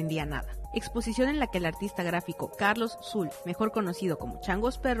que no entendía nada, exposición en la que el artista gráfico Carlos Zull, mejor conocido como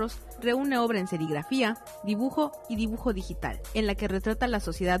Changos Perros, reúne obra en serigrafía, dibujo y dibujo digital, en la que retrata la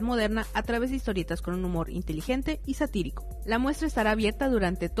sociedad moderna a través de historietas con un humor inteligente y satírico. La muestra estará abierta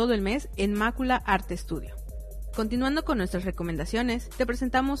durante todo el mes en Mácula Arte Studio. Continuando con nuestras recomendaciones, te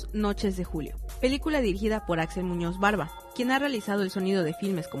presentamos Noches de Julio, película dirigida por Axel Muñoz Barba, quien ha realizado el sonido de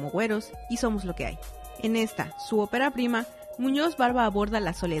filmes como Güeros y Somos lo que hay. En esta, su ópera prima, Muñoz Barba aborda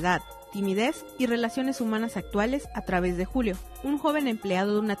la soledad, timidez y relaciones humanas actuales a través de Julio, un joven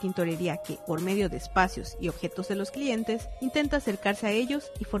empleado de una tintorería que, por medio de espacios y objetos de los clientes, intenta acercarse a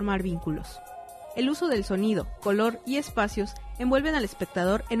ellos y formar vínculos. El uso del sonido, color y espacios envuelven al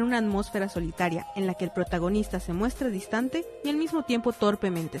espectador en una atmósfera solitaria en la que el protagonista se muestra distante y al mismo tiempo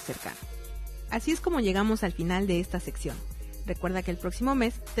torpemente cercano. Así es como llegamos al final de esta sección. Recuerda que el próximo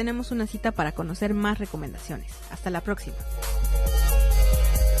mes tenemos una cita para conocer más recomendaciones. Hasta la próxima.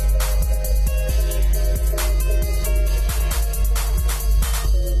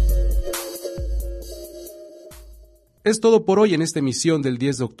 Es todo por hoy en esta emisión del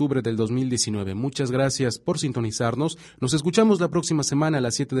 10 de octubre del 2019. Muchas gracias por sintonizarnos. Nos escuchamos la próxima semana a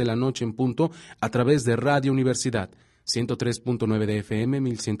las 7 de la noche en punto a través de Radio Universidad, 103.9 de FM,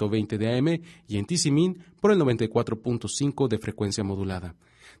 1120 de AM y en Tizimín por el 94.5 de frecuencia modulada.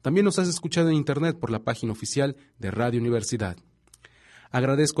 También nos has escuchado en Internet por la página oficial de Radio Universidad.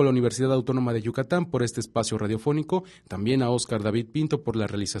 Agradezco a la Universidad Autónoma de Yucatán por este espacio radiofónico, también a Óscar David Pinto por la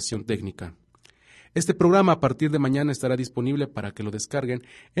realización técnica. Este programa a partir de mañana estará disponible para que lo descarguen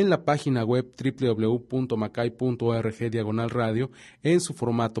en la página web www.macay.org/radio en su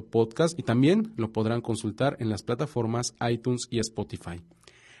formato podcast y también lo podrán consultar en las plataformas iTunes y Spotify.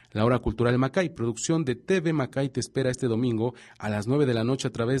 La Hora Cultural Macay, producción de TV Macay, te espera este domingo a las 9 de la noche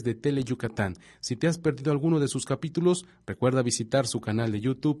a través de Tele Yucatán. Si te has perdido alguno de sus capítulos, recuerda visitar su canal de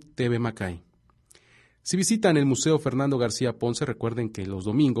YouTube TV Macay. Si visitan el Museo Fernando García Ponce, recuerden que los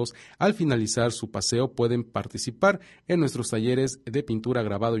domingos, al finalizar su paseo, pueden participar en nuestros talleres de pintura,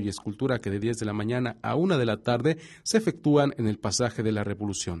 grabado y escultura que de 10 de la mañana a 1 de la tarde se efectúan en el Pasaje de la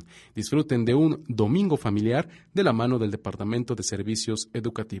Revolución. Disfruten de un domingo familiar de la mano del Departamento de Servicios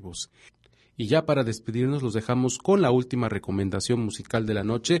Educativos. Y ya para despedirnos los dejamos con la última recomendación musical de la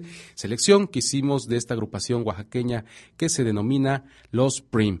noche, selección que hicimos de esta agrupación oaxaqueña que se denomina Los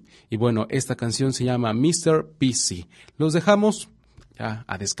Prim. Y bueno, esta canción se llama Mr. PC. Los dejamos ya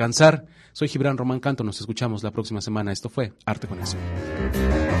a descansar. Soy Gibran Román Canto, nos escuchamos la próxima semana. Esto fue Arte Conexión.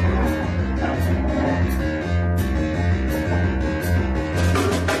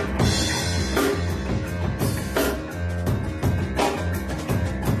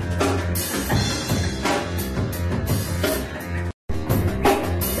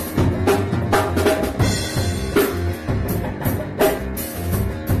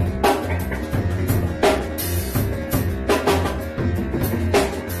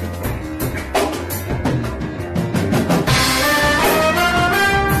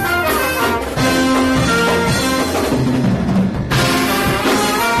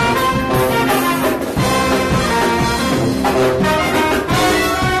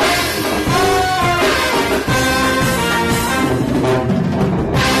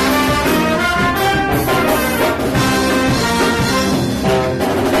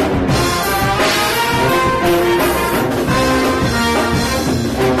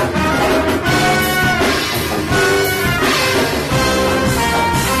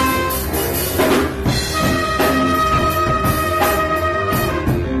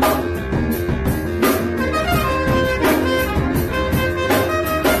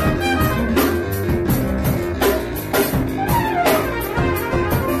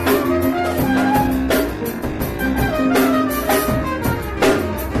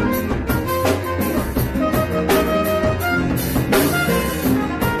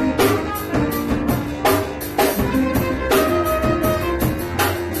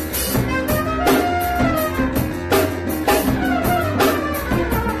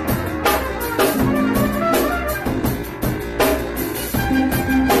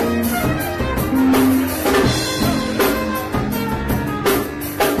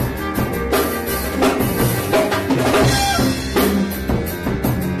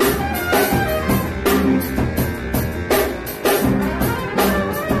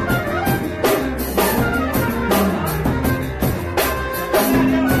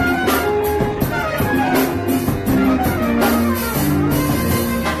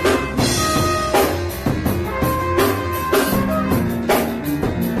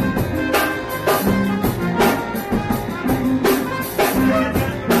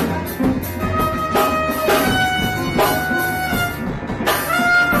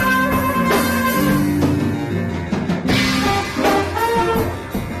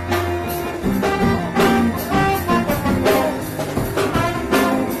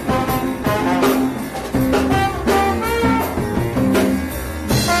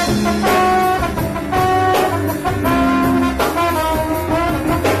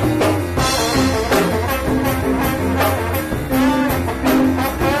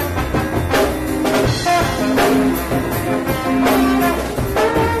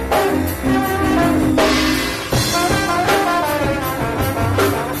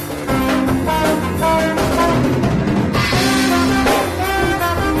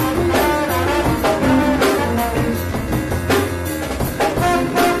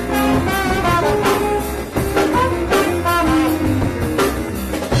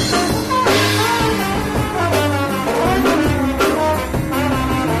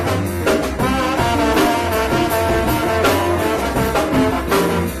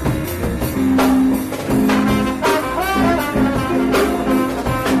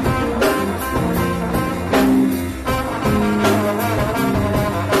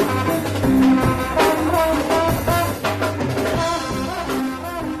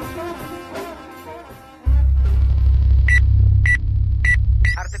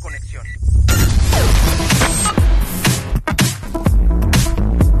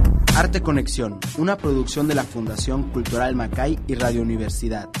 Arte Conexión, una producción de la Fundación Cultural Macay y Radio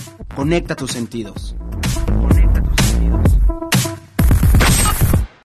Universidad. Conecta tus sentidos.